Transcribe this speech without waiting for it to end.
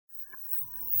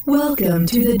Welcome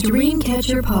to the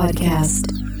Dreamcatcher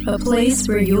Podcast, a place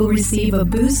where you'll receive a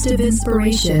boost of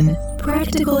inspiration,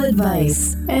 practical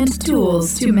advice, and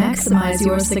tools to maximize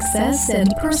your success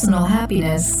and personal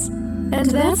happiness.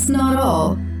 And that's not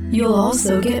all. You'll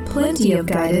also get plenty of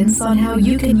guidance on how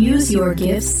you can use your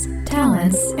gifts,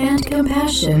 talents, and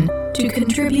compassion to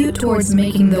contribute towards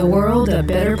making the world a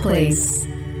better place.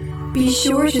 Be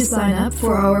sure to sign up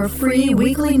for our free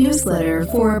weekly newsletter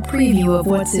for a preview of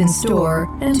what's in store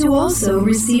and to also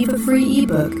receive a free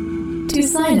ebook. To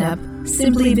sign up,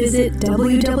 simply visit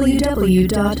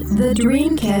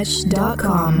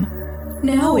www.thedreamcatch.com.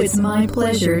 Now it's my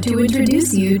pleasure to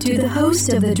introduce you to the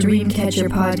host of the Dreamcatcher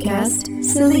podcast,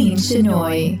 Celine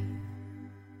Chenoy.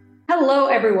 Hello,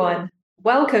 everyone.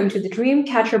 Welcome to the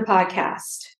Dreamcatcher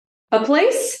podcast, a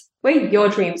place where your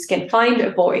dreams can find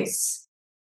a voice.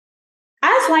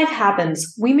 As life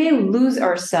happens, we may lose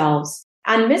ourselves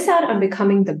and miss out on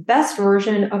becoming the best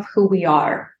version of who we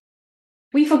are.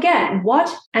 We forget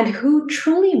what and who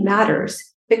truly matters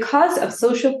because of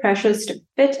social pressures to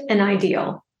fit an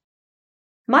ideal.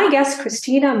 My guest,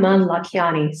 Kristina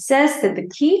Mänd-Lakhiani, says that the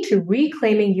key to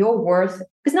reclaiming your worth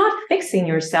is not fixing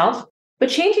yourself, but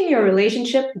changing your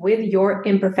relationship with your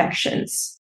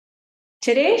imperfections.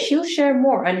 Today, she'll share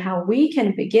more on how we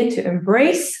can begin to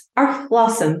embrace our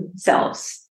flawesome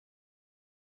selves.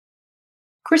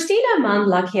 Kristina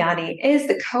Mänd-Lakhiani is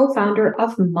the co-founder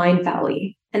of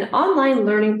Mindvalley, an online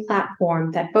learning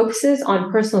platform that focuses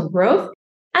on personal growth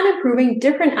and improving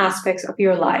different aspects of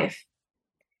your life.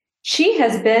 She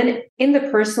has been in the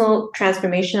personal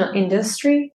transformational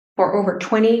industry for over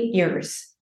 20 years.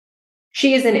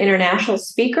 She is an international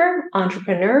speaker,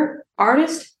 entrepreneur,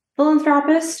 artist,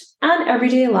 philanthropist, and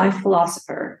everyday life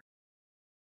philosopher.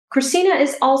 Kristina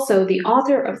is also the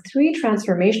author of 3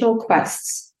 transformational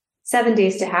quests: 7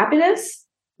 Days to Happiness,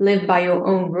 Live by Your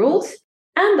Own Rules,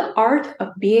 and The Art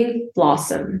of Being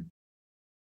Flawesome.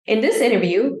 In this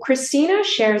interview, Kristina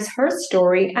shares her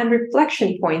story and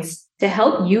reflection points to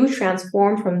help you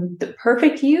transform from the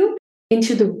perfect you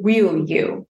into the real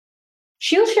you.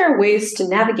 She'll share ways to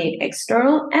navigate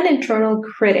external and internal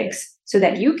critics so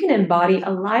that you can embody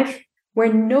a life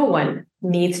where no one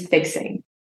needs fixing.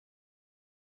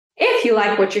 If you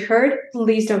like what you heard,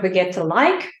 please don't forget to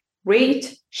like,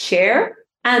 rate, share,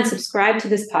 and subscribe to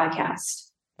this podcast.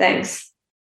 Thanks.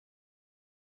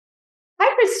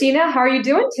 Hi, Kristina. How are you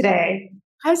doing today?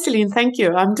 Hi, Celine. Thank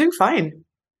you. I'm doing fine.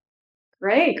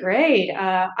 Great.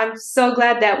 I'm so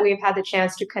glad that we've had the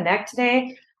chance to connect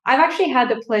today. I've actually had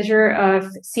the pleasure of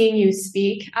seeing you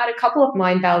speak at a couple of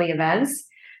Mindvalley events,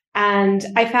 and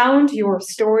I found your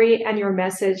story and your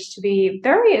message to be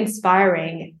very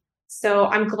inspiring. So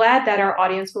I'm glad that our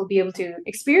audience will be able to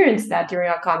experience that during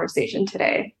our conversation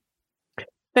today.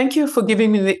 Thank you for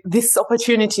giving me this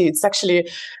opportunity. It's actually,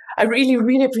 I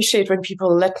really appreciate when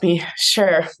people let me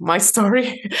share my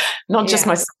story, not just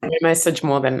my message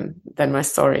more than my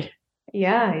story.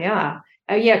 Yeah,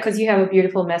 because you have a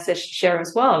beautiful message to share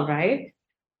as well, right?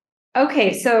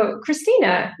 Okay, so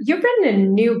Kristina, you've written a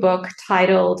new book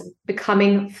titled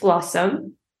Becoming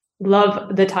Flawesome.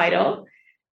 Love the title.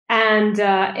 And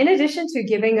in addition to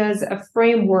giving us a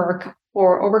framework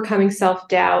for overcoming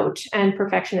self-doubt and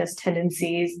perfectionist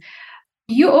tendencies,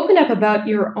 you open up about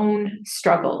your own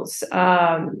struggles.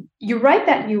 You write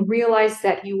that you realized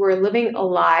that you were living a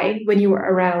lie when you were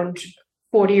around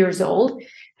 40 years old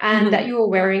and that you were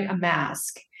wearing a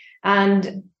mask.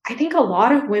 And I think a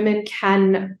lot of women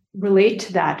can relate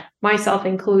to that, myself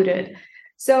included.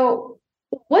 So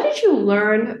what did you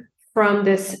learn from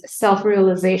this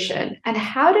self-realization, and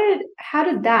how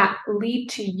did that lead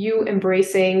to you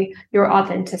embracing your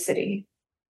authenticity?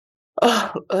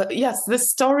 Yes, this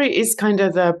story is kind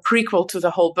of the prequel to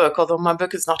the whole book, although my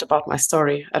book is not about my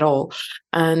story at all.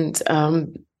 And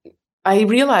I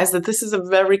realized that this is a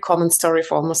very common story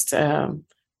for almost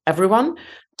everyone.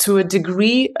 To a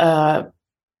degree,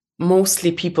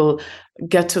 mostly people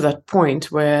get to that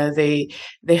point where they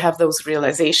have those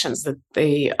realizations that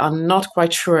they are not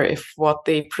quite sure if what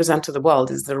they present to the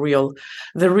world is the real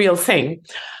thing.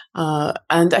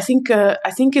 And I think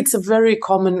it's a very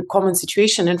common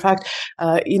situation. In fact,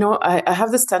 I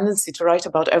have this tendency to write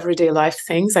about everyday life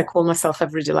things. I call myself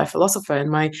everyday life philosopher.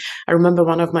 And I remember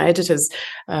one of my editors,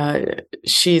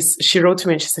 she wrote to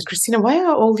me and she said, "Kristina, why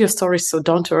are all your stories so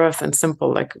down to earth and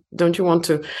simple? Like, don't you want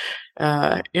to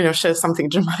share something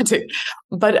dramatic?"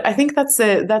 But I think that's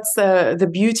the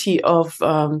beauty of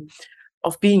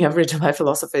being everyday life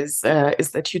philosopher is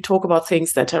that you talk about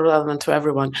things that are relevant to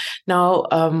everyone. Now,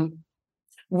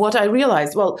 what I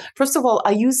realized, well, first of all,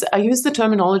 I use the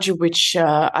terminology which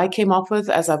I came up with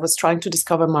as I was trying to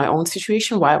discover my own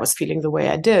situation, why I was feeling the way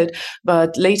I did.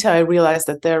 But later I realized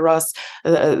that there was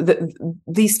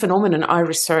these phenomena I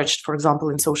researched, for example,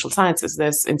 in social sciences.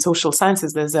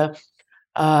 There's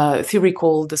a theory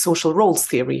called the social roles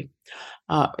theory.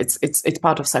 It's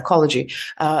part of psychology.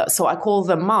 So I call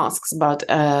them masks, but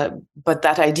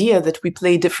that idea that we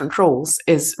play different roles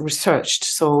is researched.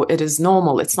 So it is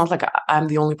normal. It's not like I'm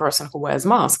the only person who wears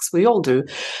masks. We all do.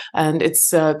 And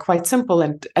it's quite simple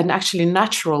and actually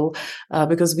natural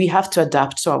because we have to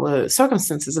adapt to our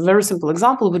circumstances. A very simple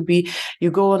example would be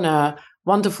you go on a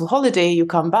wonderful holiday, you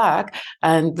come back,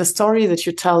 and the story that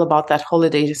you tell about that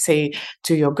holiday, say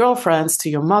to your girlfriends, to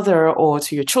your mother, or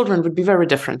to your children, would be very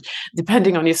different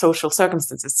depending on your social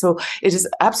circumstances. So it is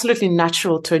absolutely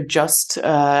natural to adjust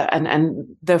and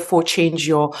therefore change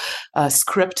your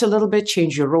script a little bit,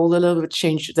 change your role a little bit,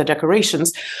 change the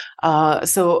decorations.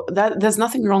 So there's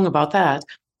nothing wrong about that.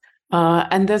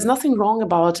 And there's nothing wrong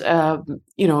about,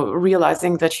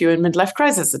 realizing that you're in midlife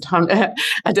crisis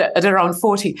at around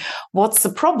 40. What's the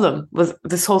problem with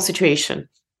this whole situation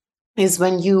is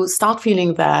when you start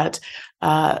feeling that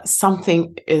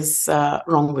something is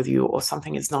wrong with you or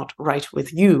something is not right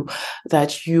with you,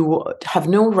 that you have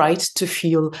no right to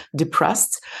feel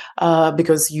depressed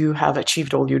because you have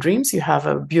achieved all your dreams. You have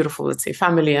a beautiful, let's say,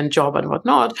 family and job and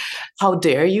whatnot. How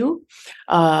dare you?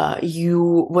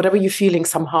 Whatever you're feeling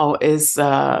somehow is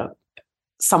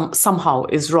somehow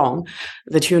is wrong,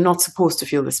 that you're not supposed to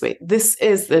feel this way. This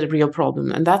is the real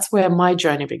problem. And that's where my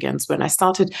journey begins, when I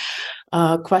started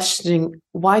questioning,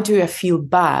 why do I feel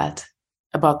bad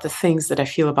about the things that I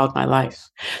feel about my life?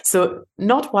 So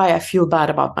not why I feel bad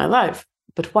about my life,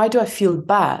 but why do I feel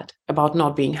bad about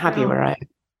not being happy where I am?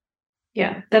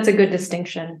 Yeah, that's a good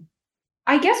distinction.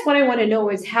 I guess what I want to know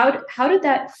is how did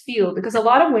that feel? Because a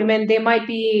lot of women, they might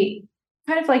be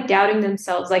kind of like doubting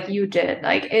themselves like you did.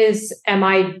 Like, am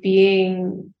I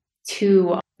being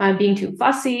too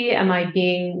fussy? Am I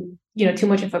being, too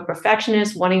much of a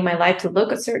perfectionist, wanting my life to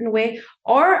look a certain way?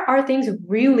 Or are things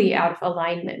really out of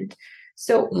alignment?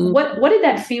 So what did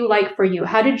that feel like for you?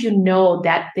 How did you know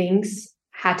that things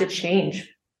had to change?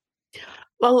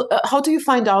 Well, how do you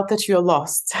find out that you're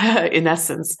lost, in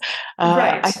essence?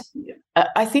 Right.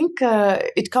 I think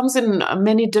it comes in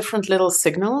many different little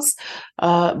signals.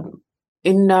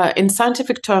 In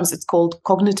scientific terms, it's called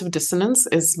cognitive dissonance,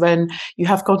 is when you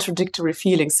have contradictory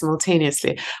feelings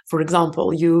simultaneously. For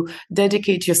example, you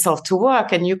dedicate yourself to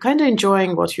work and you're kind of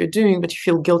enjoying what you're doing, but you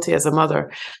feel guilty as a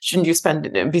mother. Shouldn't you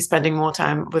be spending more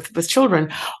time with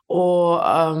children? Or,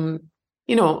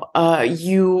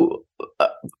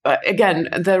 again,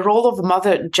 the role of a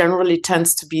mother generally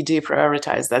tends to be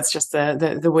deprioritized. That's just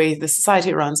the way the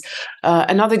society runs.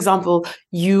 Another example,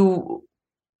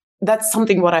 that's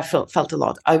something what I felt a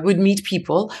lot. I would meet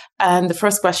people and the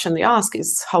first question they ask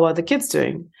is, how are the kids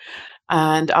doing?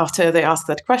 And after they ask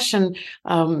that question,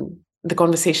 the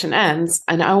conversation ends.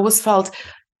 And I always felt,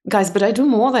 guys, but I do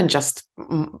more than just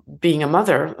being a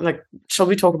mother. Like, shall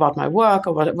we talk about my work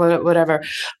or whatever?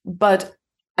 But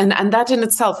and that in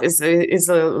itself is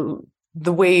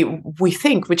the way we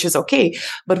think, which is okay.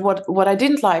 But what I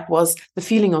didn't like was the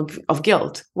feeling of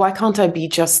guilt. Why can't I be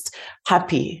just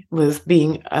happy with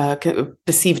being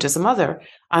perceived as a mother?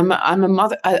 I'm a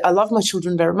mother. I love my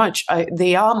children very much.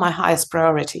 They are my highest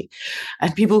priority.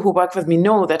 And people who work with me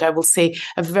know that I will say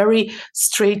a very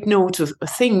straight no to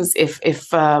things if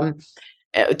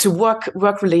to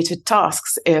work-related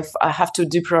tasks. If I have to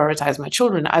deprioritize my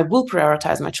children, I will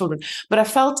prioritize my children. But I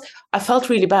felt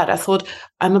really bad. I thought,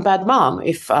 I'm a bad mom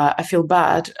if I feel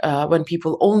bad when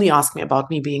people only ask me about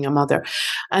me being a mother.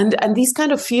 And these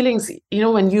kind of feelings,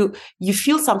 when you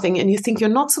feel something and you think you're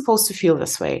not supposed to feel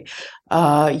this way,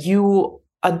 you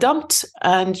are dumped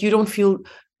and you don't feel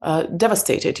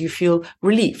devastated, you feel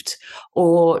relieved,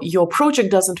 or your project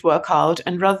doesn't work out.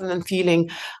 And rather than feeling,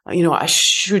 we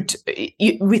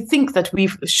think that we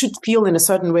should feel in a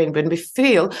certain way when we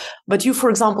fail, but you, for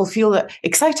example, feel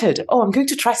excited. Oh, I'm going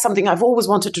to try something I've always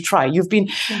wanted to try. You've been,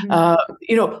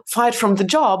 fired from the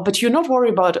job, but you're not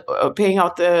worried about paying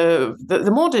out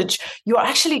the mortgage. You're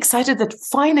actually excited that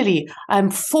finally I'm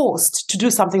forced to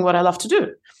do something what I love to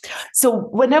do. So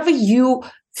whenever you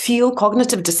feel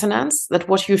cognitive dissonance, that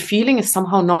what you're feeling is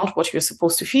somehow not what you're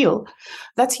supposed to feel,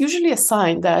 that's usually a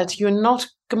sign that you're not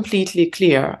completely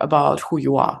clear about who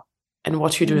you are and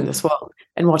what you do in this world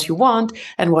and what you want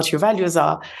and what your values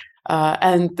are.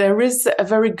 And there is a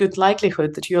very good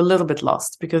likelihood that you're a little bit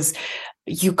lost because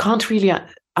you can't really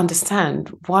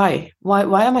understand why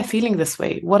am I feeling this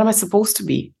way? What am I supposed to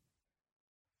be?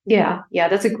 Yeah,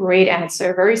 that's a great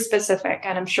answer. Very specific,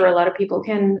 and I'm sure a lot of people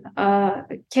can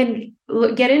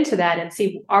get into that and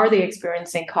see, are they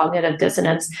experiencing cognitive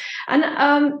dissonance? And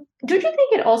don't you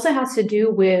think it also has to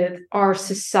do with our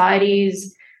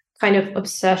society's kind of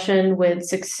obsession with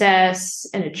success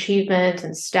and achievement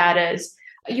and status?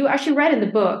 You actually read in the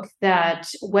book that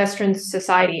Western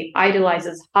society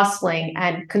idolizes hustling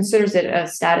and considers it a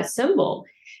status symbol.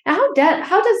 Now,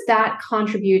 how does that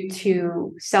contribute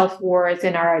to self-worth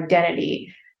and our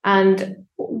identity? And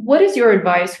what is your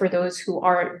advice for those who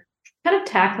are kind of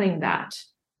tackling that?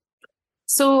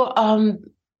 So,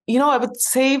 I would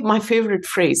say my favorite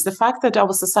phrase, the fact that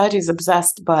our society is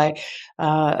obsessed by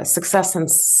success and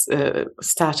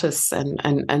status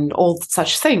and all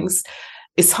such things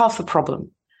is half the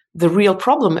problem. The real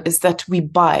problem is that we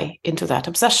buy into that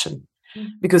obsession.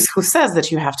 Because who says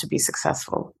that you have to be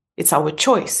successful? It's our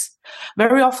choice.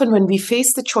 Very often when we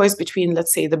face the choice between,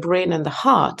 let's say, the brain and the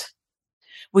heart,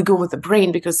 we go with the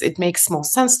brain because it makes more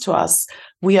sense to us.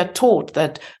 We are taught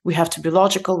that we have to be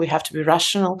logical, we have to be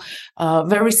rational.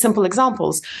 Very simple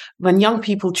examples. When young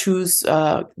people choose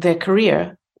their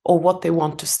career or what they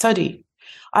want to study.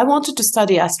 I wanted to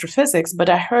study astrophysics, but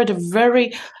I heard a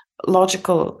very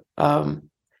logical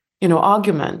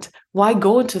argument. Why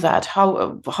go into that?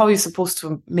 How are you supposed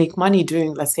to make money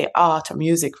doing, let's say, art or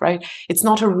music, right? It's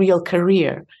not a real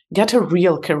career. Get a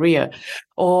real career.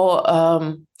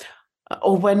 Or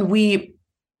when we're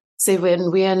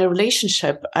in a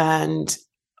relationship and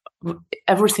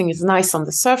everything is nice on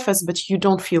the surface, but you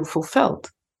don't feel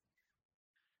fulfilled.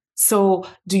 So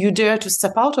do you dare to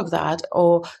step out of that?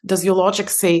 Or does your logic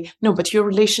say, no, but your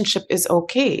relationship is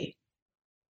okay?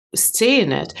 Stay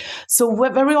in it. So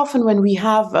very often when we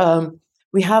have a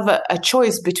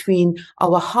choice between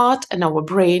our heart and our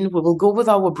brain, we will go with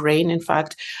our brain. In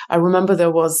fact, I remember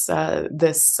there was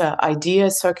this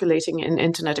idea circulating in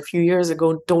internet a few years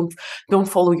ago. Don't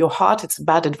follow your heart. It's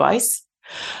bad advice.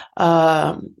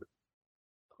 I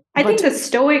think the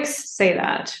Stoics say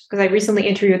that, because I recently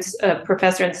interviewed a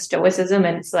professor in Stoicism,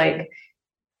 and it's like,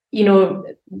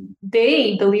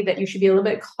 they believe that you should be a little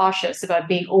bit cautious about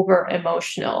being over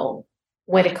emotional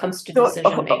when it comes to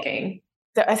decision making.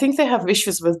 I think they have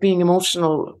issues with being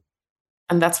emotional,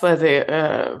 and that's where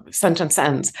the sentence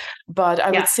ends. But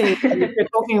I would say, if you're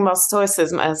talking about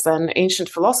Stoicism as an ancient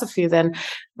philosophy, then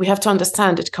we have to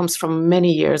understand it comes from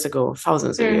many years ago,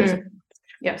 thousands of years ago.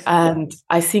 Yes. And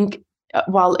I think,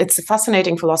 while it's a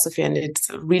fascinating philosophy and it's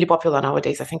really popular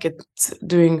nowadays, I think it's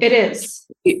doing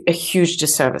a huge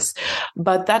disservice.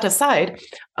 But that aside,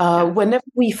 whenever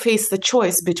we face the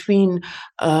choice between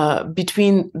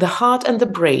the heart and the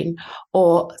brain,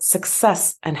 or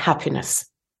success and happiness,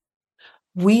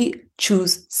 we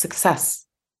choose success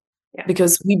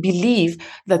because we believe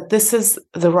that this is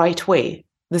the right way.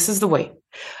 This is the way.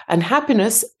 And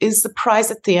happiness is the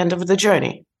prize at the end of the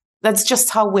journey. That's just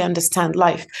how we understand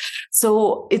life.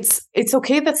 So it's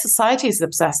okay that society is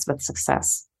obsessed with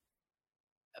success.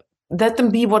 Let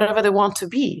them be whatever they want to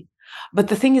be. But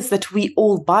the thing is that we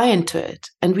all buy into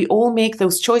it, and we all make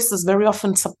those choices very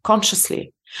often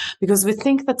subconsciously, because we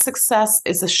think that success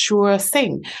is a sure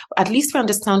thing. At least we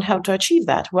understand how to achieve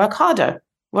that. Work harder,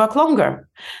 work longer,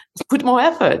 put more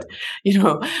effort,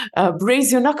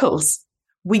 brace your knuckles.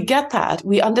 We get that.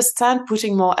 We understand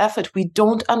putting more effort. We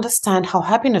don't understand how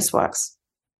happiness works.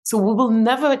 So we will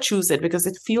never choose it because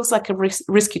it feels like a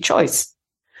risky choice.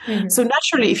 Mm-hmm. So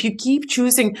naturally, if you keep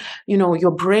choosing,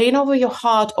 your brain over your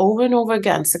heart over and over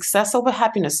again, success over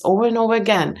happiness over and over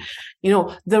again,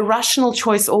 the rational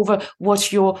choice over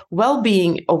what your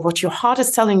well-being or what your heart is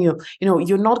telling you,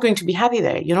 you're not going to be happy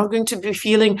there. You're not going to be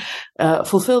feeling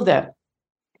fulfilled there.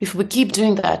 If we keep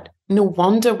doing that, no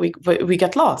wonder we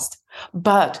get lost.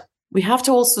 But we have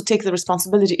to also take the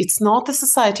responsibility. It's not the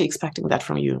society expecting that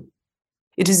from you.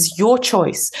 It is your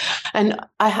choice. And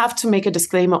I have to make a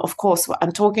disclaimer. Of course,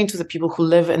 I'm talking to the people who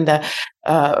live in the,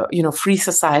 free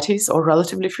societies or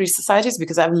relatively free societies,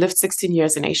 because I've lived 16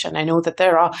 years in Asia. And I know that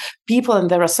there are people and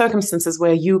there are circumstances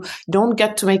where you don't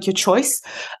get to make your choice.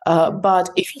 But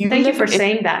if you Thank you for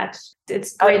saying that.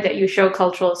 It's great that you show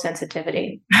cultural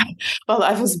sensitivity. Well,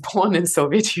 I was born in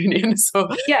Soviet Union, so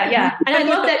yeah. And I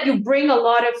love that you bring a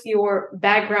lot of your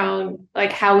background,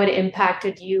 like how it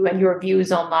impacted you and your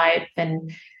views on life, and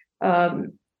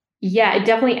it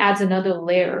definitely adds another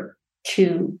layer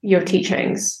to your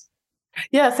teachings.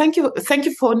 Yeah, thank you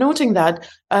for noting that.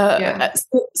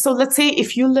 So let's say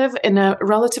if you live in a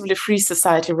relatively free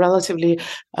society, relatively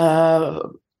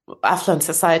affluent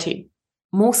society,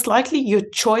 most likely your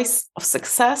choice of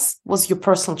success was your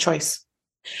personal choice.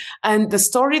 And the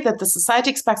story that the society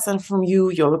expects that from you,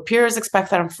 your peers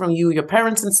expect that from you, your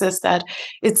parents insist that,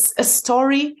 it's a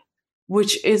story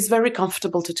which is very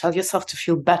comfortable to tell yourself to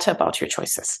feel better about your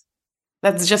choices.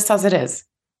 That's just as it is.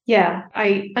 Yeah,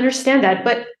 I understand that.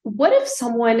 But what if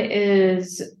someone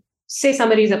say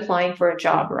somebody's applying for a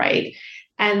job, right?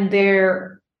 And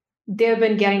they've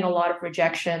been getting a lot of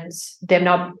rejections. They've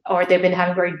been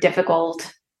having very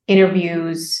difficult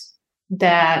interviews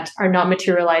that are not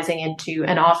materializing into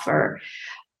an offer.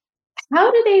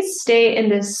 How do they stay in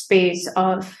this space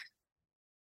of,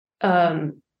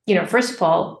 first of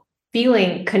all,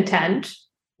 feeling content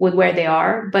with where they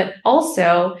are, but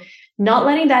also not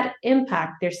letting that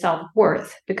impact their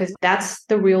self-worth, because that's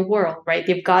the real world, right?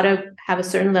 They've got to have a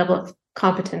certain level of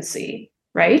competency,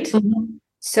 right? Mm-hmm.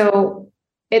 So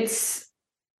I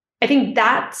think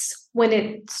that's when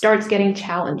it starts getting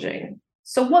challenging.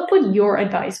 So what would your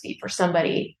advice be for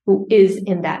somebody who is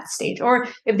in that stage? Or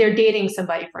if they're dating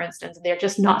somebody, for instance, and they're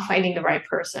just not finding the right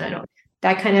person,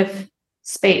 that kind of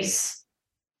space?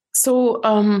 So,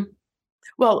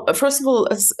 well, first of all,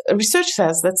 as research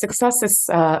says that success is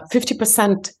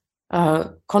 50%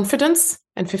 confidence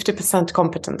and 50%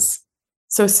 competence.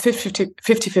 So it's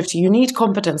 50-50. You need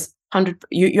competence.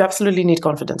 You absolutely need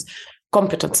competence,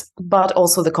 but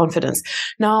also the confidence.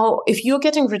 Now, if you're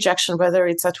getting rejection, whether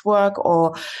it's at work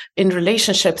or in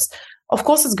relationships, of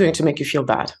course it's going to make you feel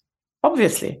bad,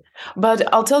 obviously.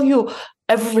 But I'll tell you,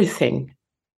 everything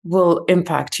will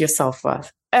impact your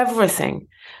self-worth. Everything.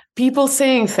 People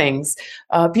saying things,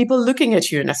 people looking at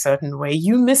you in a certain way,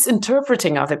 you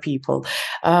misinterpreting other people,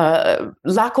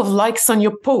 lack of likes on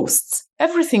your posts.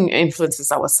 Everything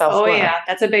influences our self-worth. Oh, yeah,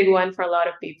 that's a big one for a lot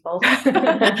of people.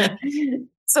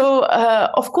 So,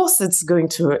 of course, it's going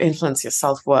to influence your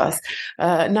self-worth.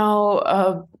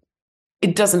 Now,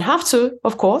 it doesn't have to,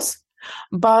 of course.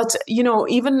 But,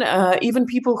 even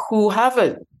people who have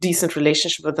a decent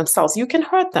relationship with themselves, you can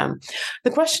hurt them.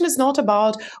 The question is not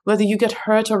about whether you get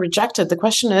hurt or rejected. The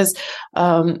question is,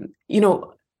 what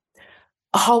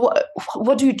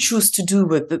do you choose to do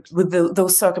with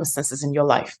those circumstances in your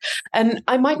life? And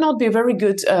I might not be a very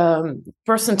good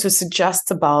person to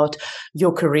suggest about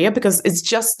your career, because it's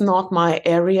just not my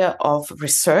area of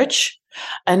research.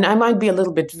 And I might be a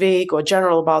little bit vague or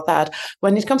general about that.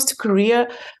 When it comes to career,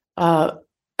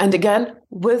 and again,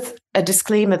 with a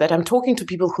disclaimer that I'm talking to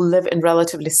people who live in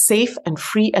relatively safe and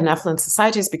free and affluent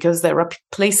societies, because there are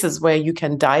places where you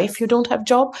can die if you don't have a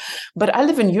job. But I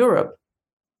live in Europe.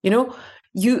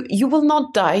 You will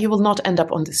not die. You will not end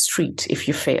up on the street if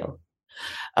you fail.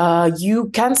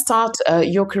 You can start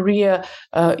your career,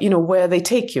 where they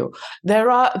take you.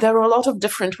 There are a lot of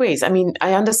different ways. I mean,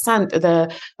 I understand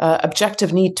the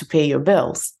objective need to pay your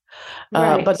bills,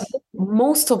 Right. but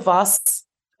most of us,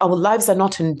 our lives are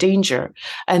not in danger.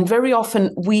 And very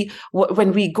often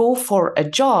when we go for a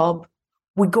job,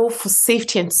 we go for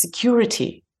safety and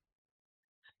security.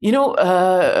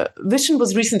 Vishen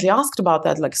was recently asked about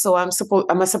that. Like, so am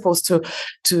I supposed to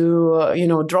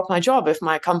drop my job if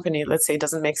my company, let's say,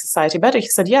 doesn't make society better? He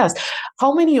said, yes.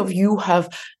 How many of you have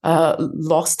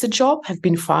lost a job, have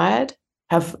been fired,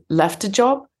 have left a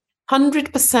job?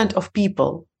 100% of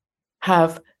people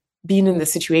have been in the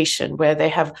situation where they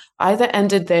have either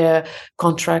ended their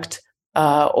contract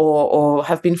or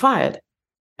have been fired,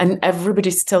 and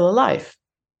everybody's still alive.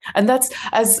 And that's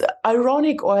as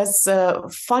ironic or as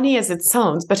funny as it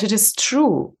sounds, but it is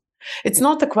true. It's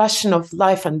not the question of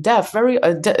life and death.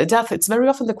 Death. It's very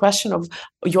often the question of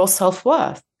your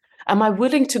self-worth. Am I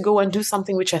willing to go and do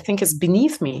something which I think is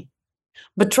beneath me?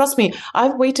 But trust me,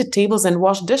 I've waited tables and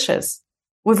washed dishes.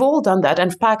 We've all done that.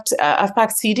 And I've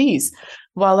packed CDs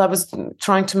while I was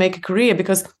trying to make a career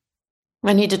because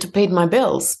I needed to pay my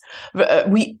bills.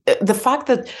 The fact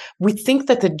that we think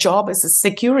that the job is a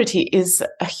security is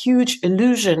a huge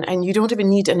illusion, and you don't even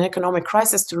need an economic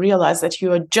crisis to realize that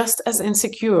you are just as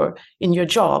insecure in your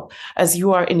job as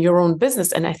you are in your own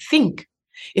business. And I think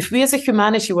if we as a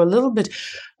humanity were a little bit,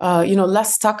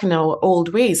 less stuck in our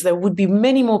old ways, there would be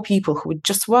many more people who would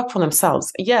just work for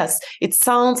themselves. Yes, it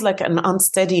sounds like an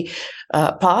unsteady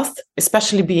path,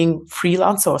 especially being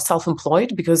freelance or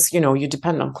self-employed, because, you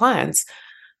depend on clients.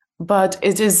 But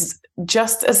it is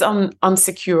just as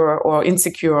unsecure or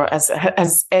insecure as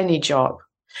any job.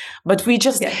 But it's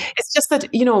just that,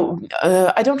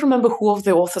 I don't remember who of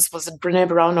the authors, was it Brene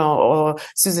Brown or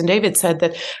Susan David, said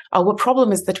that our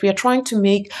problem is that we are trying to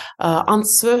make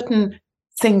uncertain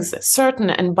things certain.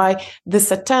 And by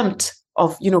this attempt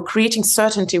of, creating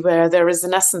certainty where there is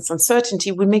in essence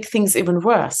uncertainty, we make things even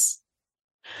worse.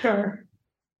 Sure.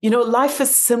 Life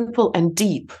is simple and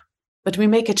deep, but we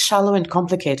make it shallow and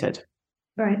complicated.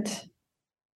 Right.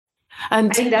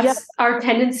 And I think that's our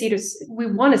tendency we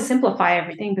want to simplify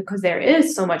everything because there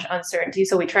is so much uncertainty.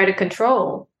 So we try to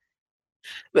control.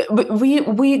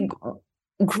 We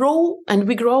grow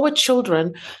our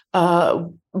children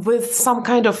with some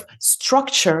kind of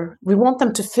structure. We want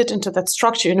them to fit into that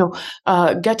structure,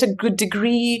 get a good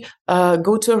degree,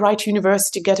 go to a right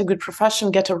university, get a good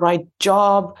profession, get a right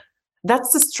job.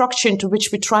 That's the structure into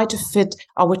which we try to fit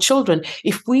our children.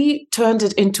 If we turned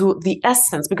it into the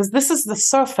essence, because this is the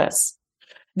surface,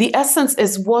 the essence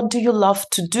is, what do you love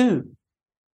to do?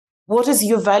 What is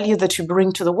your value that you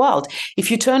bring to the world? If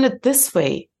you turn it this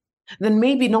way, then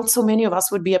maybe not so many of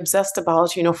us would be obsessed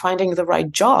about, finding the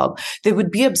right job. They would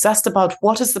be obsessed about,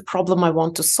 what is the problem I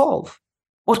want to solve?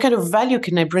 What kind of value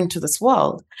can I bring to this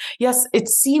world? Yes, it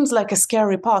seems like a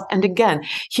scary path. And again,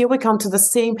 here we come to the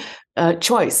same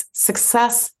choice,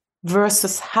 success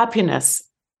versus happiness.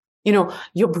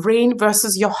 Your brain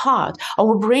versus your heart.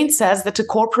 Our brain says that a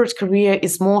corporate career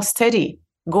is more steady.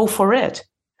 Go for it.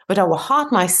 But our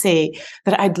heart might say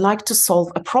that I'd like to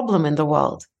solve a problem in the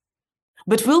world.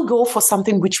 But we'll go for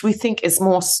something which we think is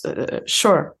more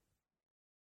sure.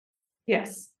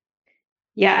 Yes.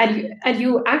 Yeah. And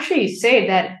you actually say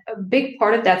that a big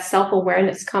part of that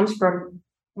self-awareness comes from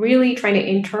really trying to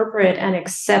interpret and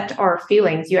accept our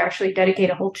feelings. You actually dedicate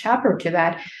a whole chapter to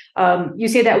that. You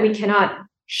say that we cannot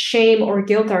shame or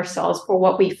guilt ourselves for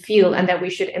what we feel and that we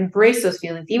should embrace those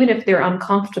feelings, even if they're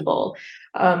uncomfortable.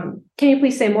 Can you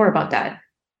please say more about that?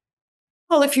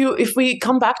 Well, if we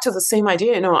come back to the same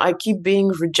idea, I keep being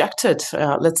rejected,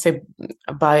 let's say,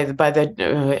 by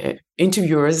the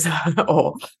interviewers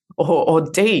or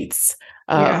dates.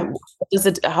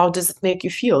 How does it make you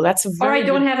feel? That's a very. Or I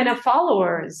don't have enough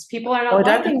followers. People are not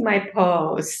liking my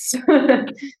posts.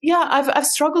 Yeah, I've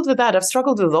struggled with that. I've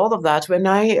struggled with all of that. When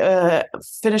I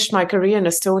finished my career in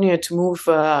Estonia to move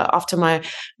after my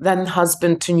then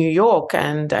husband to New York,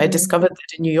 and I discovered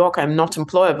that in New York I'm not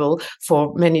employable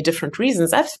for many different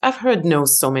reasons. I've heard no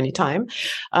so many times.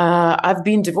 I've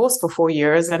been divorced for 4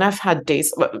 years, and I've had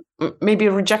dates. Maybe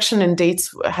rejection in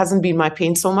dates hasn't been my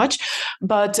pain so much,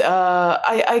 but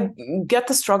I get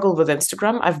the struggle with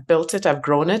Instagram. I've built it, I've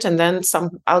grown it, and then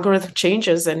some algorithm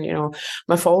changes, and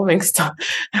my following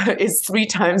is 3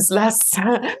 times less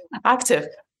active,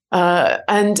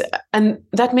 and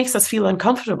that makes us feel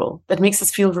uncomfortable. That makes us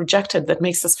feel rejected. That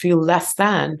makes us feel less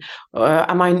than.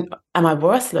 Am I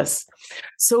worthless?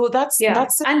 So that's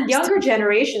and younger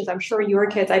generations. I'm sure your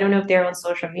kids. I don't know if they're on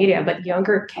social media, but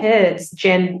younger kids,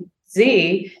 Gen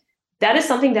Z. That is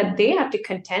something that they have to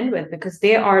contend with because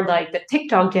they are like the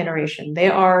TikTok generation.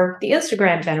 They are the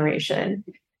Instagram generation.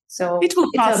 So it's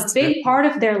a big part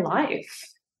of their life.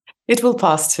 It will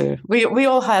pass too. We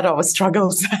all had our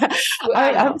struggles.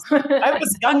 I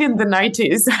was young in the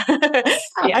 90s.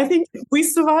 I think we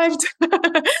survived in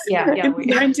the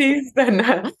 90s.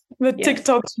 Then the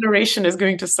TikTok generation is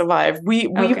going to survive. We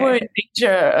were in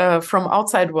danger from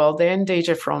outside world. They're in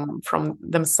danger from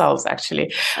themselves,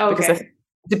 actually. Because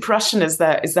depression is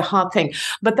the hard thing.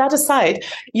 But that aside,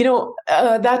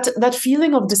 that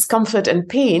feeling of discomfort and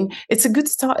pain, it's a good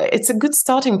start. It's a good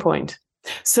starting point.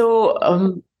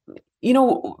 So,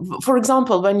 for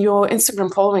example, when your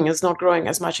Instagram following is not growing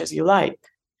as much as you like,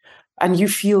 and you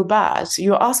feel bad,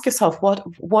 you ask yourself,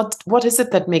 what is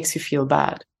it that makes you feel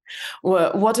bad?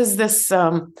 What is this?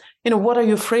 What are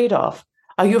you afraid of?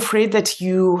 Are you afraid that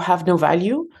you have no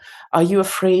value? Are you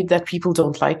afraid that people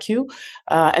don't like you?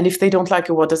 And if they don't like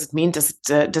you, what does it mean? Does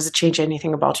it change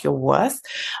anything about your worth?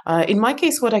 In my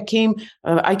case, I came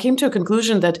to a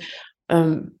conclusion that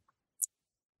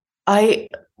I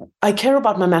care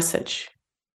about my message.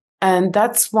 And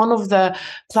that's one of the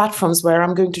platforms where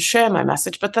I'm going to share my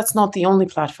message, but that's not the only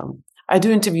platform. I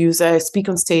do interviews, I speak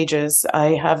on stages,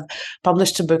 I have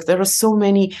published a book. There are so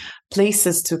many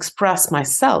places to express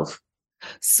myself.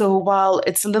 So while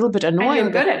it's a little bit annoying,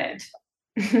 and you're good at it.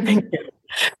 Thank you.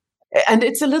 And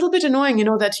it's a little bit annoying,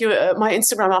 that my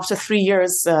Instagram after 3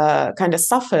 years kind of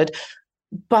suffered.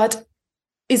 But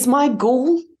is my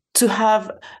goal to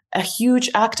have a huge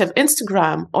active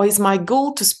Instagram, or is my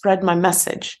goal to spread my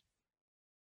message?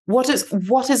 What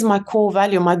is my core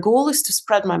value? My goal is to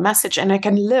spread my message, and I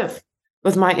can live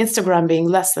with my Instagram being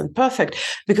less than perfect,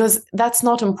 because that's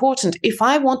not important. If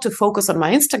I want to focus on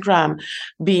my Instagram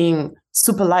being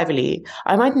super lively,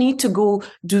 I might need to go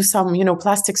do some,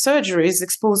 plastic surgeries,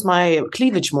 expose my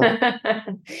cleavage more.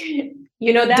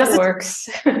 That works.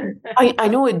 I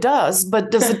know it does,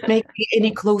 but does it make me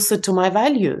any closer to my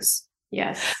values?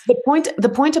 Yes. The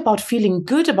point about feeling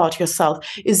good about yourself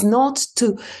is not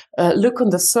to look on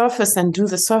the surface and do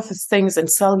the surface things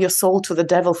and sell your soul to the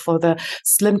devil for the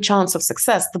slim chance of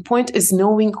success. The point is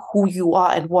knowing who you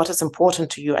are and what is important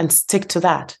to you and stick to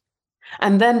that.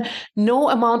 And then no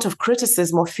amount of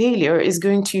criticism or failure is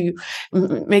going to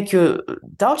make you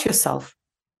doubt yourself.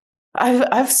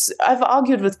 I've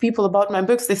argued with people about my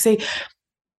books. They say,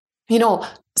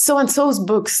 so-and-so's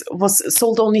books was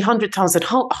sold only 100,000.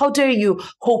 How dare you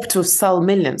hope to sell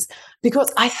millions?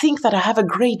 Because I think that I have a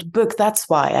great book. That's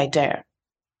why I dare.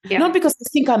 Yeah. Not because I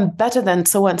think I'm better than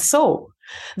so-and-so.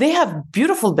 They have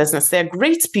beautiful business. They're a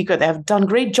great speaker. They have done a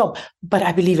great job. But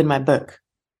I believe in my book.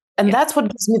 And that's what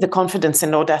gives me the confidence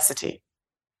and audacity.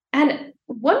 And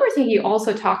one more thing you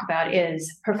also talk about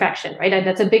is perfection, right? And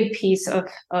that's a big piece of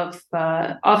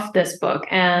this book.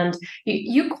 And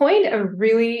you coined a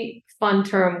really fun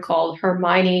term called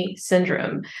Hermione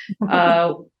syndrome,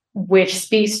 which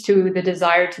speaks to the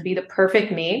desire to be the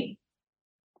perfect me.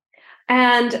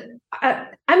 And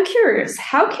I'm curious,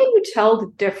 how can you tell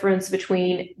the difference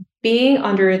between being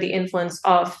under the influence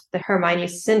of the Hermione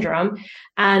syndrome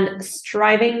and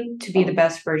striving to be the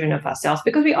best version of ourselves?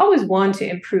 Because we always want to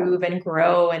improve and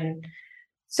grow. And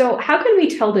so how can we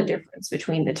tell the difference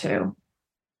between the two?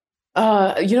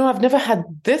 I've never had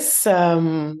this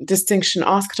distinction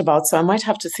asked about, so I might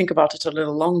have to think about it a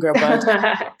little longer. But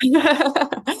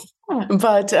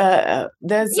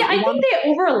there's I think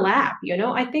they overlap.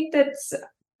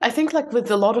 I think like with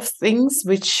a lot of things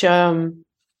which have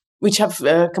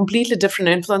completely different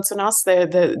influence on us,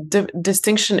 the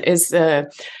distinction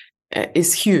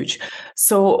is huge.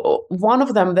 So one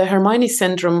of them, the Hermione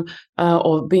syndrome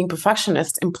or being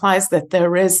perfectionist, implies that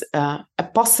there is a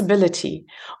possibility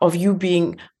of you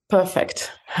being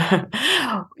perfect,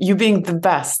 you being the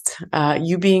best,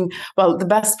 the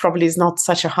best probably is not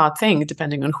such a hard thing,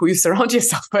 depending on who you surround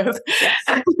yourself with.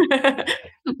 Yes.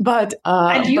 But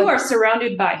you are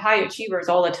surrounded by high achievers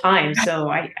all the time. So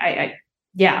I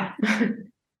yeah.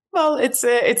 Well, it's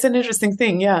an interesting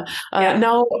thing, yeah.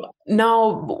 Now,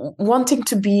 wanted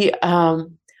to be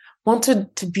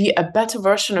a better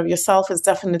version of yourself is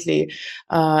definitely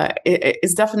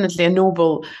a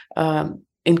noble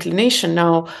inclination.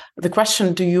 Now, the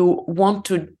question: do you want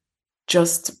to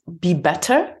just be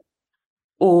better,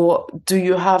 or do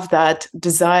you have that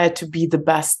desire to be the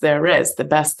best there is, the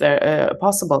best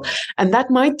possible? And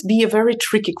that might be a very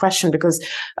tricky question because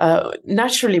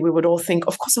naturally we would all think,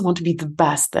 of course, I want to be the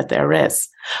best that there is.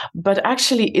 But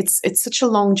actually, it's such a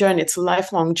long journey. It's a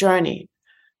lifelong journey.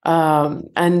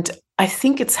 And I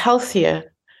think it's healthier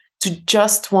to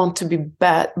just want to be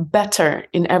better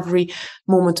in every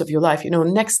moment of your life.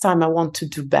 Next time I want to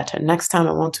do better. Next time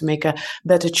I want to make a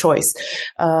better choice.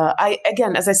 As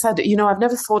I said, I've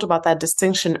never thought about that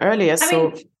distinction earlier. Is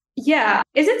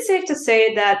it safe to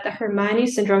say that the Hermione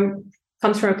syndrome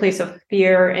comes from a place of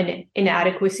fear and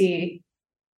inadequacy?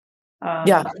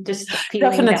 Just the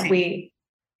feeling definitely.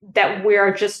 that we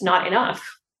are just not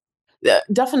enough.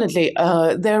 Definitely.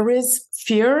 There is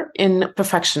fear in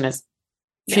perfectionism.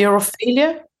 Fear of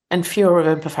failure and fear of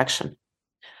imperfection.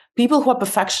 People who are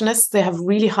perfectionists, they have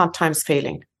really hard times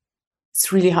failing.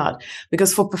 It's really hard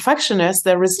because for perfectionists,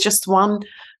 there is just one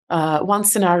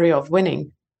scenario of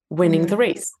winning the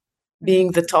race,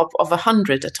 being the top of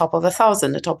 100, the top of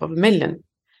 1,000, the top of 1,000,000.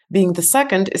 Being the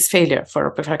second is failure for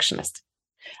a perfectionist.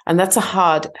 And that's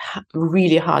a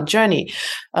really hard journey.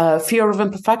 Fear of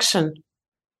imperfection.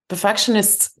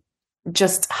 Perfectionists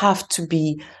just have to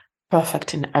be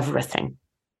perfect in everything.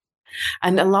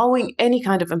 And allowing any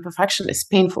kind of imperfection is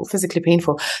painful, physically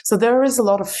painful. So there is a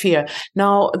lot of fear.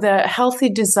 Now, the healthy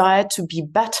desire to be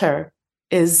better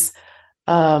is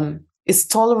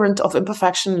tolerant of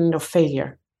imperfection and of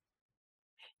failure.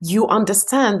 You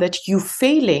understand that you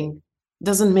failing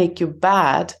doesn't make you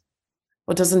bad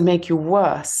or doesn't make you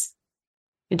worse.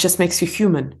 It just makes you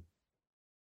human.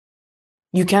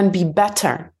 You can be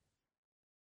better.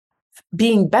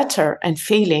 Being better and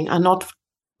failing are not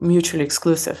mutually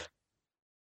exclusive.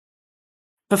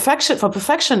 For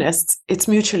perfectionists, it's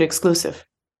mutually exclusive.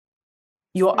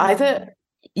 You're either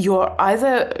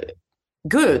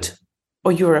good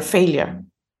or you're a failure.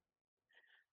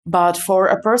 But for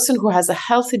a person who has a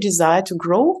healthy desire to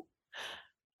grow,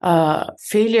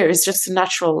 failure is just a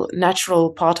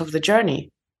natural part of the journey.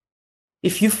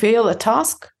 If you fail a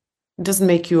task, it doesn't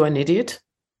make you an idiot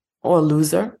or a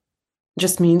loser. It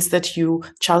just means that you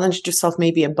challenged yourself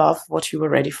maybe above what you were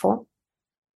ready for.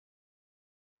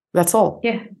 That's all.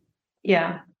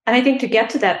 Yeah. And I think to get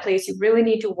to that place, you really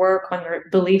need to work on your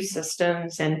belief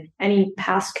systems and any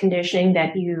past conditioning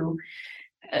that you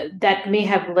that may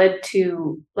have led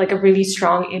to like a really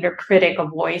strong inner critic, a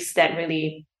voice that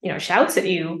really, shouts at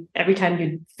you every time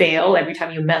you fail, every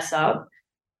time you mess up?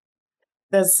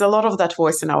 There's a lot of that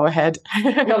voice in our head.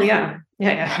 Oh, yeah.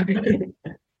 Yeah.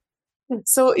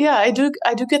 So yeah, I do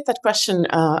get that question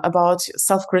about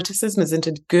self-criticism. Isn't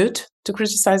it good to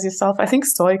criticize yourself? I think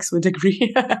Stoics would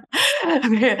agree.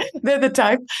 They're the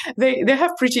type. They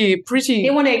have pretty. They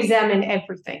want to examine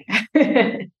everything.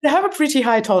 They have a pretty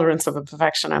high tolerance of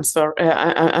imperfection. I'm sure.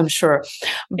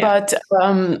 Yeah.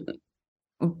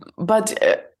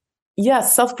 But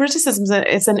yes, self-criticism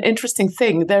is an interesting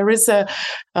thing. There is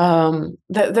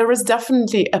there is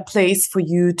definitely a place for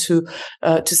you to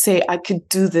say, I could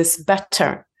do this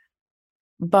better.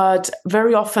 But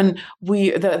very often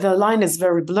the line is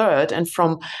very blurred, and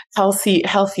from healthy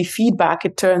feedback,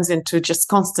 it turns into just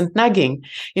constant nagging.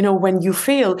 When you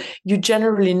fail, you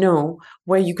generally know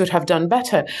where you could have done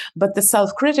better, but the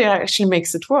self-critic actually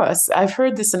makes it worse. I've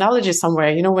heard this analogy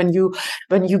somewhere. When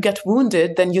you get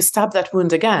wounded, then you stab that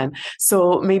wound again.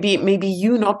 So maybe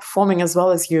you not performing as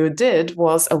well as you did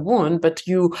was a wound, but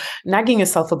you nagging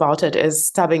yourself about it is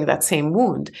stabbing that same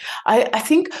wound. I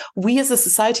think we as a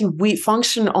society, we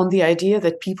function on the idea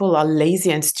that people are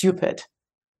lazy and stupid.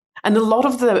 And a lot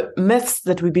of the myths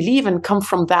that we believe in come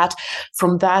from that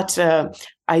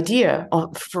idea,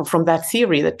 or from that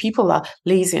theory that people are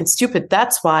lazy and stupid.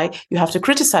 That's why you have to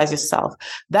criticize yourself.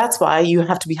 That's why you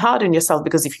have to be hard on yourself,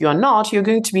 because if you are not, you're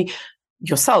going to be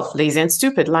yourself lazy and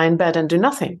stupid, lie in bed and do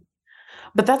nothing.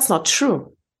 But that's not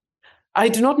true. I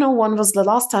do not know when was the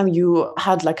last time you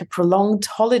had like a prolonged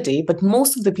holiday, but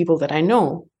most of the people that I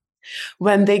know,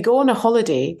 when they go on a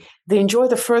holiday, they enjoy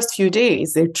the first few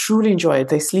days. They truly enjoy it.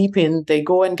 They sleep in, they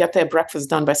go and get their breakfast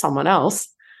done by someone else.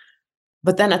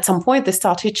 But then at some point, they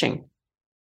start hitching.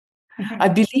 Mm-hmm. I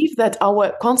believe that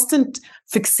our constant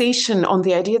fixation on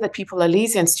the idea that people are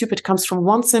lazy and stupid comes from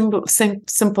one simple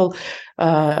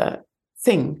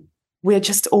thing. We're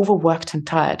just overworked and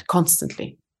tired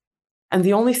constantly. And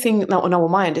the only thing now on our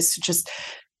mind is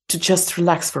to just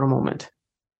relax for a moment.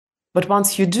 But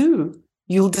once you do,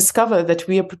 you'll discover that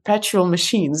we are perpetual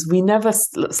machines. We never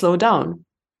slow down.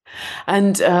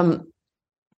 And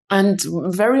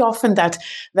very often that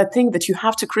thing that you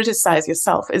have to criticize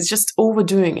yourself is just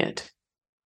overdoing it.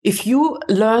 If you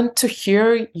learn to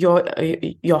hear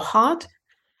your heart,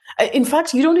 in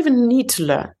fact, you don't even need to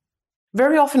learn.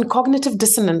 Very often cognitive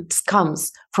dissonance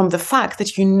comes from the fact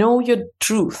that you know your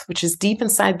truth, which is deep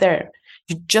inside there.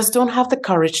 You just don't have the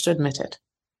courage to admit it.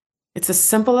 It's as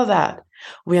simple as that.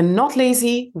 We're not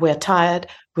lazy, we're tired,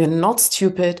 we're not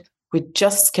stupid, we're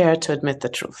just scared to admit the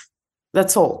truth.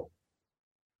 That's all.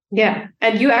 Yeah.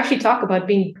 And you actually talk about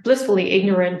being blissfully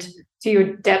ignorant to your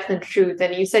depth and truth.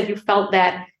 And you said you felt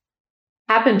that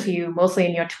happened to you mostly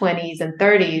in your 20s and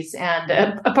 30s. And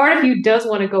a part of you does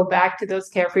want to go back to those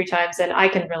carefree times, and I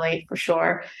can relate for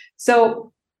sure.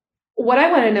 So what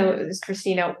I want to know is,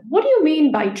 Kristina, what do you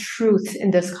mean by truth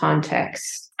in this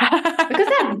context? Because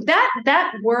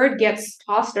that word gets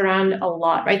tossed around a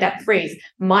lot, right? That phrase,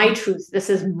 my truth, this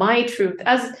is my truth.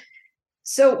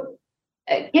 So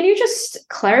can you just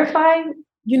clarify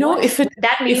what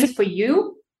that means for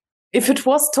you? If it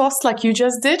was tossed like you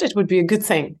just did, it would be a good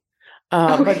thing.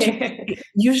 Okay. But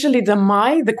usually the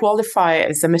qualifier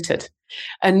is omitted.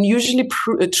 And usually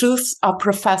truths are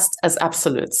professed as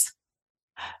absolutes.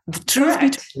 The truth be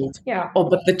told. Yeah.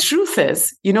 But the truth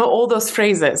is, all those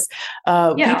phrases,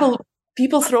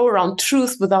 people throw around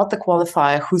truth without the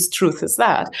qualifier. Whose truth is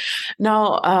that?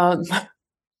 Now, I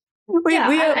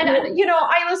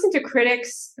listen to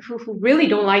critics who really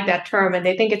don't like that term, and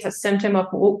they think it's a symptom of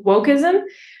wokeism.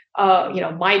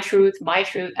 My truth,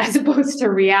 as opposed to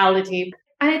reality.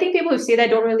 And I think people who say that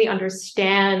don't really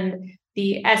understand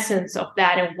the essence of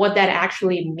that and what that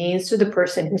actually means to the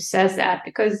person who says that,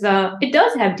 because it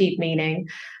does have deep meaning.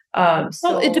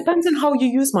 Well, it depends on how you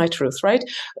use my truth, right?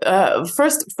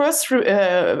 First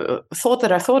thought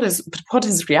that I thought is, but what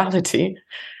is reality?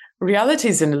 Reality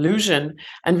is an illusion,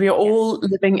 and we are all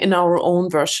living in our own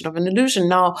version of an illusion.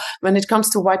 Now, when it comes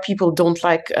to why people don't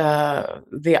like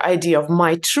the idea of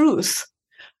my truth,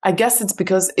 I guess it's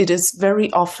because it is very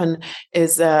often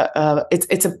it's a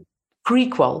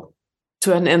prequel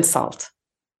to an insult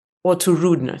or to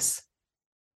rudeness.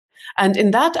 And in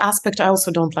that aspect, I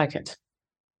also don't like it.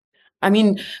 I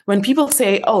mean, when people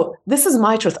say, oh, this is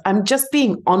my truth, I'm just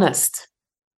being honest.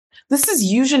 This is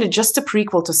usually just a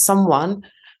prequel to someone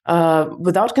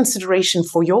without consideration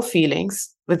for your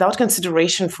feelings, without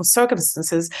consideration for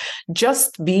circumstances,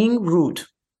 just being rude.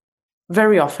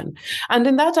 very often. And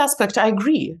in that aspect, I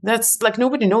agree. That's like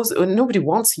nobody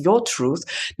wants your truth.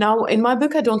 Now, in my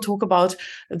book, I don't talk about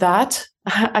that.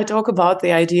 I talk about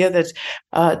the idea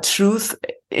that truth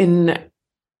in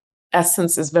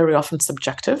essence is very often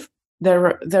subjective.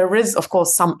 There is, of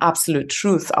course, some absolute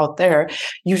truth out there.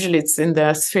 Usually it's in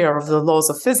the sphere of the laws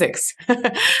of physics.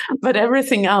 But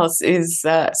everything else is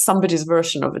somebody's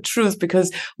version of a truth,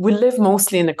 because we live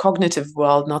mostly in a cognitive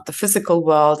world, not the physical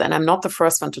world. And I'm not the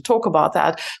first one to talk about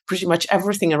that. Pretty much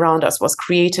everything around us was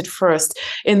created first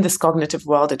in this cognitive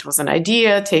world. It was an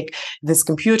idea. Take this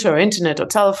computer or internet or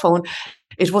telephone.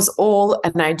 It was all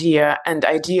an idea, and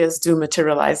ideas do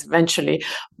materialize eventually.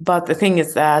 But the thing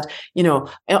is that,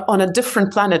 on a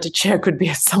different planet, a chair could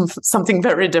be something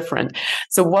very different.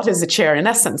 So what is a chair in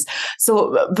essence?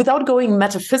 So without going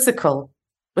metaphysical,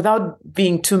 without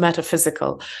being too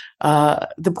metaphysical,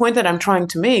 the point that I'm trying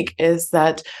to make is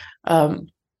that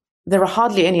there are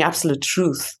hardly any absolute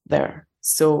truth there.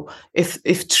 So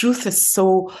if truth is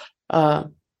so...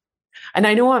 and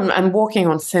I know I'm walking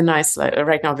on thin ice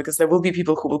right now, because there will be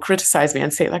people who will criticize me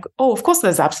and say, like, "Oh, of course,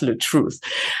 there's absolute truth."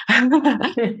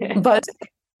 but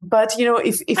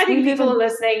if I think people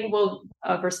listening will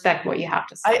respect what you have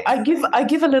to say. I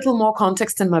give a little more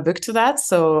context in my book to that,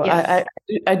 so yes.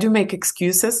 I do make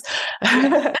excuses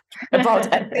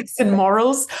about ethics and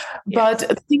morals. But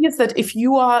the thing is that if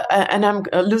you are, and I'm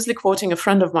loosely quoting a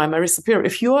friend of mine, Mary Sapir,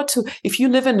 if you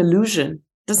live in illusion,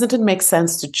 doesn't it make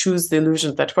sense to choose the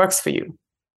illusion that works for you?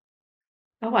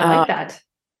 Oh, I like that.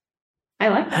 I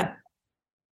like that.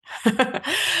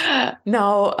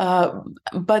 Now,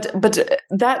 but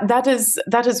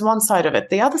that is one side of it.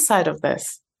 The other side of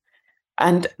this,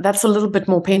 and that's a little bit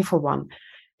more painful one.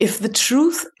 If the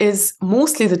truth is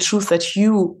mostly the truth that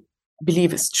you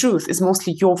believe is truth, is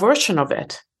mostly your version of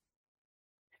it.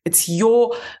 It's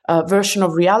your version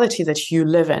of reality that you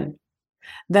live in.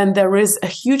 Then there is a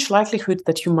huge likelihood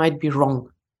that you might be wrong.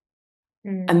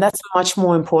 And that's a much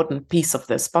more important piece of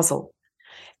this puzzle.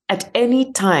 At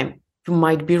any time, you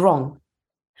might be wrong.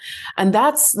 And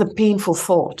that's the painful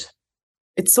thought.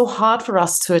 It's so hard for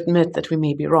us to admit that we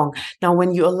may be wrong. Now,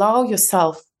 when you allow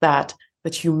yourself that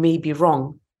you may be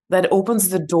wrong, that opens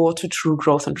the door to true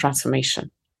growth and transformation.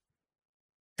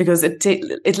 Because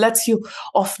it lets you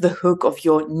off the hook of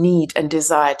your need and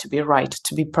desire to be right,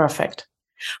 to be perfect.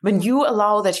 When you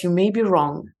allow that you may be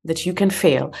wrong, that you can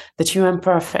fail, that you are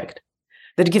imperfect,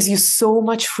 that gives you so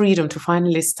much freedom to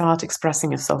finally start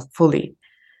expressing yourself fully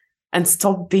and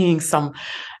stop being some,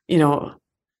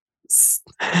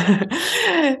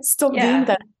 stop being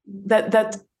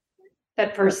that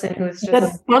person who's just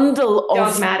that bundle of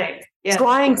dogmatic,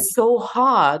 trying so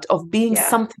hard of being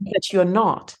something that you're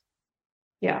not.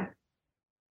 Yeah.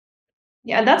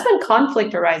 Yeah. And that's when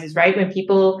conflict arises, right? When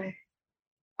people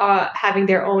having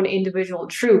their own individual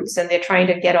truths and they're trying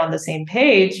to get on the same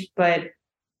page, but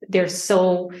they're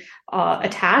so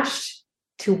attached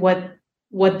to what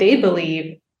they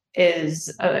believe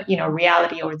is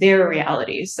reality or their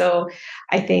reality. So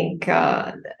I think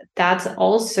that's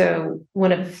also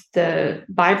one of the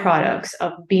byproducts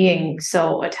of being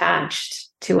so attached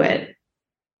to it.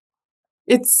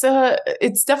 It's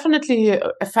definitely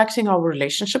affecting our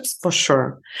relationships for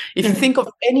sure. If you think of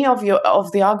any of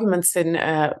the arguments in,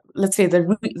 let's say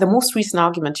the most recent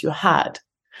argument you had,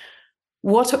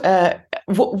 what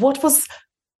was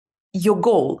your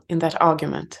goal in that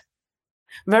argument?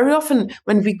 Very often,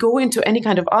 when we go into any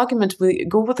kind of argument, we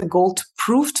go with the goal to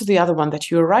prove to the other one that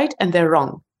you're right and they're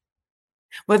wrong.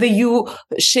 Whether you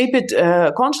shape it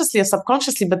consciously or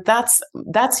subconsciously, but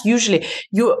that's usually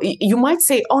you might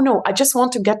say, "Oh no, I just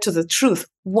want to get to the truth."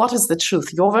 What is the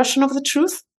truth? Your version of the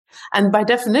truth? And by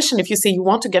definition, if you say you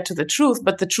want to get to the truth,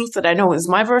 but the truth that I know is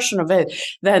my version of it,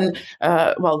 then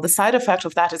the side effect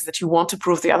of that is that you want to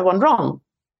prove the other one wrong.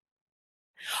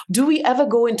 Do we ever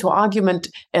go into argument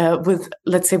with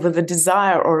a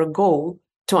desire or a goal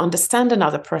to understand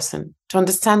another person, to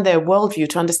understand their worldview,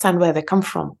 to understand where they come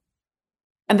from?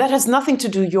 And that has nothing to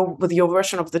do with your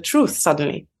version of the truth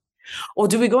suddenly. Or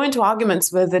do we go into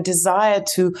arguments with the desire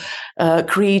to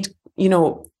create,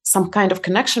 some kind of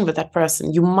connection with that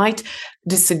person? You might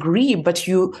disagree, but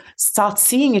you start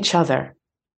seeing each other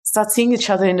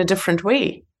in a different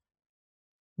way.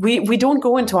 We don't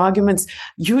go into arguments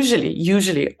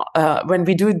usually when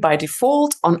we do it by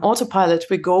default on autopilot.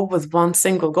 We go with one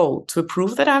single goal: to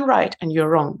prove that I'm right and you're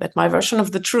wrong, that my version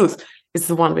of the truth is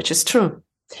the one which is true.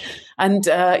 And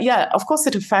of course,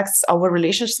 it affects our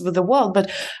relationships with the world, but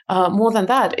more than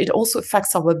that, it also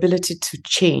affects our ability to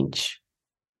change.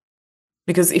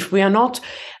 Because if we are not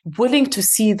willing to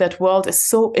see that world is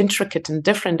so intricate and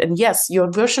different, and yes, your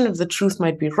version of the truth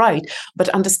might be right, but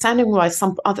understanding why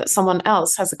someone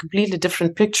else has a completely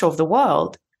different picture of the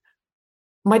world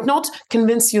might not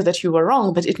convince you that you were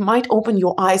wrong, but it might open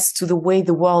your eyes to the way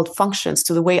the world functions,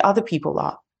 to the way other people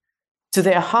are, to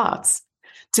their hearts,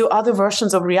 to other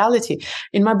versions of reality.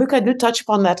 In my book, I do touch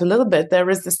upon that a little bit. There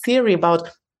is this theory about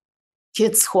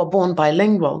kids who are born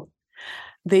bilingual.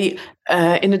 They,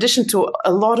 in addition to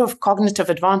a lot of cognitive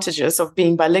advantages of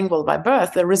being bilingual by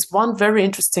birth, there is one very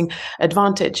interesting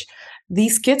advantage.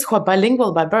 These kids who are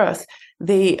bilingual by birth,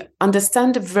 they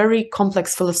understand a very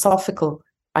complex philosophical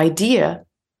idea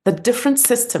that different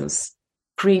systems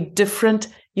create different,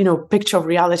 picture of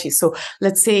reality. So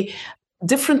let's say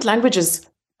different languages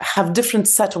have different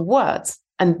set of words.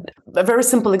 And a very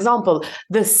simple example,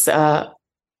 this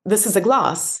is a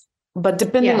glass. But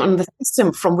depending on the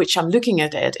system from which I'm looking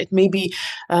at it, it may be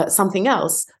something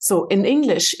else. So in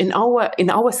English, in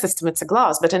our system, it's a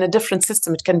glass, but in a different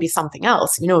system, it can be something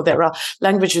else. There are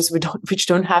languages which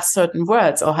don't have certain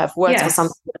words or have words for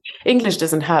something that English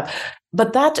doesn't have.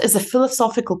 But that is a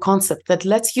philosophical concept that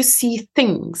lets you see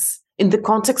things in the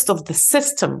context of the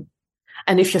system.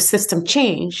 And if your system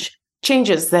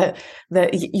changes, the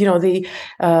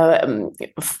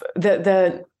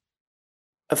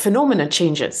phenomena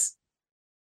changes.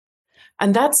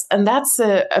 And that's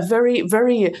a very,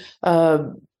 very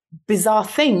bizarre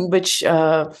thing, which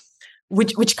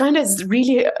kind of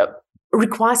really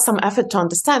requires some effort to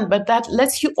understand, but that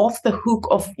lets you off the hook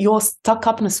of your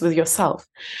stuck-upness with yourself.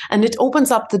 And it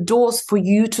opens up the doors for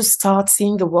you to start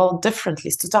seeing the world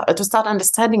differently, to start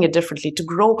understanding it differently, to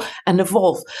grow and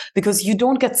evolve, because you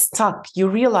don't get stuck. You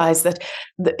realize that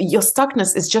your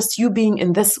stuckness is just you being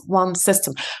in this one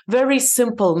system. Very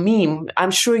simple meme.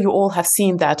 I'm sure you all have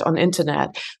seen that on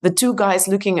internet. The two guys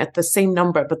looking at the same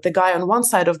number, but the guy on one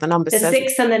side of the number says... The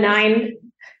 6 and the 9.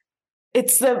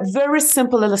 It's a very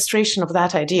simple illustration of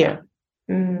that idea.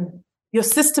 Your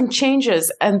system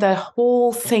changes and the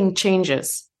whole thing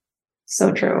changes.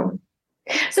 So true.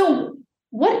 So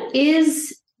what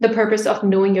is the purpose of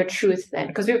knowing your truth then?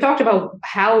 Because we've talked about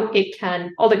how it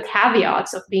can, all the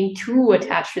caveats of being too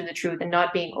attached to the truth and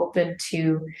not being open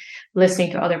to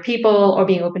listening to other people or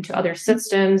being open to other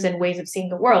systems and ways of seeing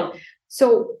the world.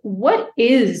 So what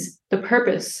is the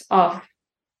purpose of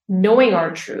knowing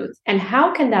our truth, and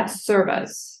how can that serve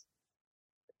us?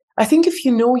 I think if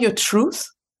you know your truth,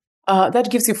 that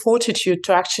gives you fortitude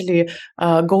to actually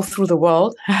go through the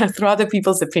world, through other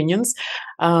people's opinions,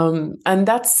 and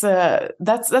that's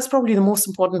probably the most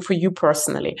important for you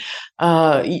personally.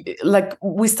 Like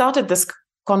we started this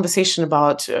conversation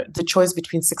about the choice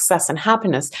between success and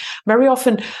happiness. Very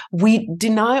often we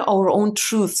deny our own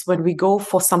truths when we go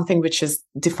for something which is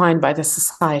defined by the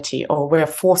society, or we're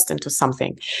forced into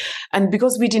something. And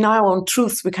because we deny our own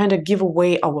truths, we kind of give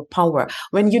away our power.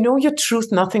 When you know your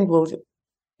truth, nothing will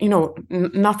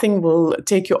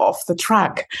take you off the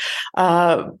track.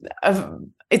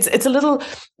 It's a little,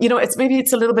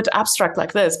 it's a little bit abstract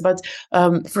like this, but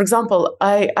for example,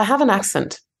 I have an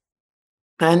accent.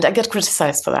 And I get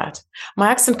criticized for that.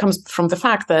 My accent comes from the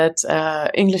fact that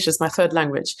English is my third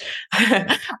language.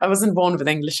 I wasn't born with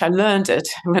English. I learned it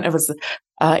when I was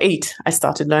 8. I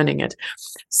started learning it.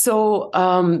 So,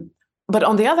 but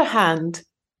on the other hand,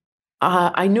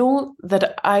 I know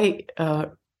that I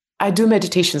do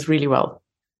meditations really well,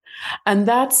 and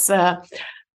that's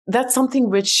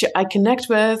something which I connect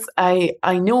with.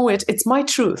 I know it. It's my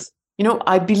truth.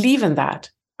 I believe in that.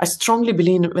 I strongly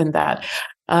believe in that.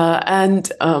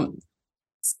 And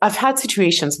I've had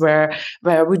situations where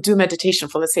we do meditation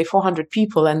for, let's say, 400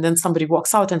 people, and then somebody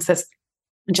walks out and says,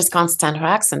 I just can't stand her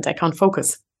accent. I can't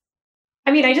focus.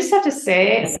 I mean, I just have to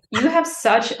say, you have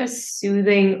such a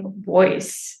soothing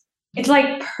voice. It's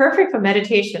like perfect for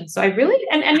meditation. So I really,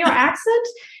 and your accent,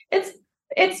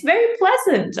 it's very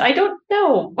pleasant. I don't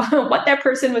know what that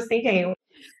person was thinking.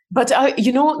 But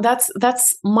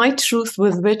that's my truth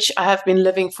with which I have been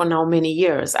living for now many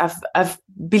years. I've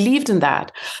believed in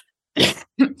that.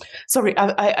 Sorry,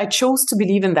 I chose to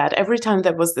believe in that. Every time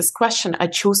there was this question, I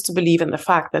chose to believe in the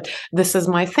fact that this is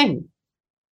my thing,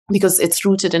 because it's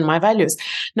rooted in my values.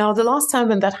 Now, the last time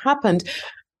when that happened,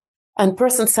 and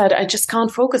person said, I just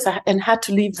can't focus and had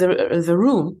to leave the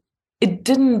room, it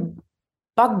didn't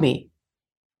bug me,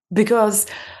 because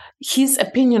his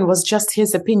opinion was just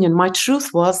his opinion. My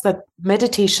truth was that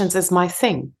meditations is my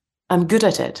thing. I'm good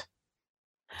at it.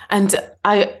 And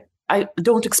I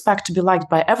don't expect to be liked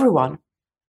by everyone.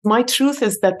 My truth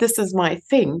is that this is my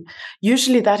thing.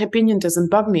 Usually that opinion doesn't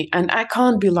bug me, and I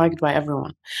can't be liked by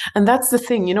everyone. And that's the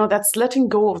thing, that's letting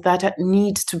go of that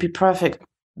need to be perfect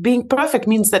Being perfect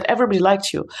means that everybody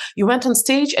liked you. You went on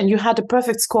stage and you had a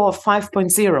perfect score of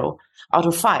 5.0 out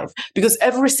of 5, because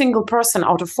every single person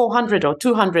out of 400 or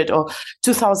 200 or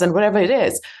 2,000, whatever it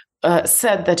is,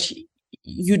 said that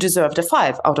you deserved a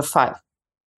 5 out of 5.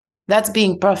 That's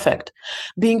being perfect.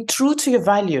 Being true to your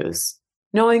values,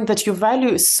 knowing that your value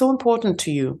is so important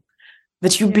to you,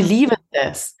 that you believe in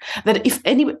this, that if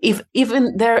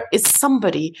even there is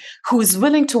somebody who is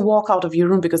willing to walk out of your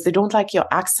room because they don't like your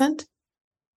accent,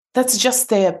 that's just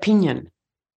their opinion.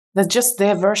 That's just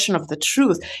their version of the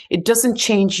truth. It doesn't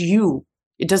change you.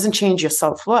 It doesn't change your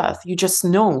self-worth. You just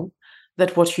know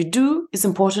that what you do is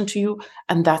important to you,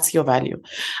 and that's your value.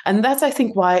 And that's, I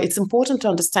think, why it's important to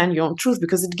understand your own truth,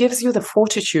 because it gives you the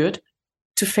fortitude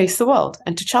to face the world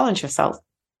and to challenge yourself.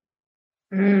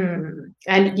 And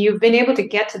you've been able to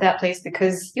get to that place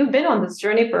because you've been on this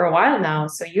journey for a while now.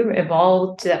 So you've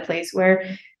evolved to that place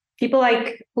where people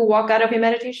like who walk out of your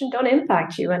meditation don't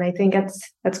impact you. And I think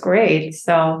that's great.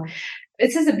 So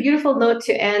this is a beautiful note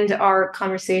to end our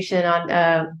conversation on,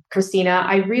 Kristina.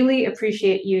 I really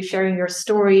appreciate you sharing your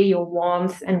story, your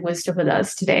warmth and wisdom with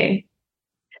us today.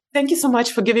 Thank you so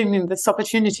much for giving me this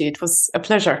opportunity. It was a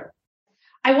pleasure.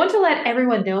 I want to let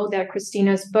everyone know that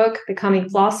Kristina's book, Becoming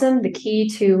Flawesome, The Key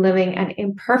to Living an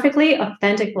Imperfectly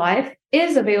Authentic Life,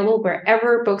 is available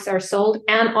wherever books are sold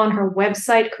and on her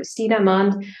website,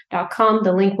 KristinaMänd.com.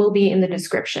 The link will be in the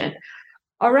description.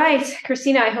 All right,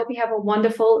 Kristina, I hope you have a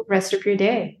wonderful rest of your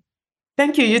day.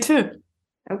 Thank you. You too.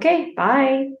 Okay,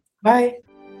 bye. Bye.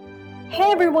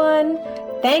 Hey, everyone.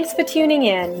 Thanks for tuning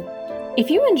in. If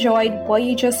you enjoyed what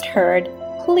you just heard,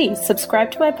 please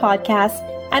subscribe to my podcast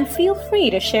and feel free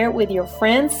to share it with your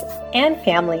friends and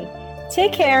family.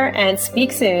 Take care and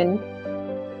speak soon.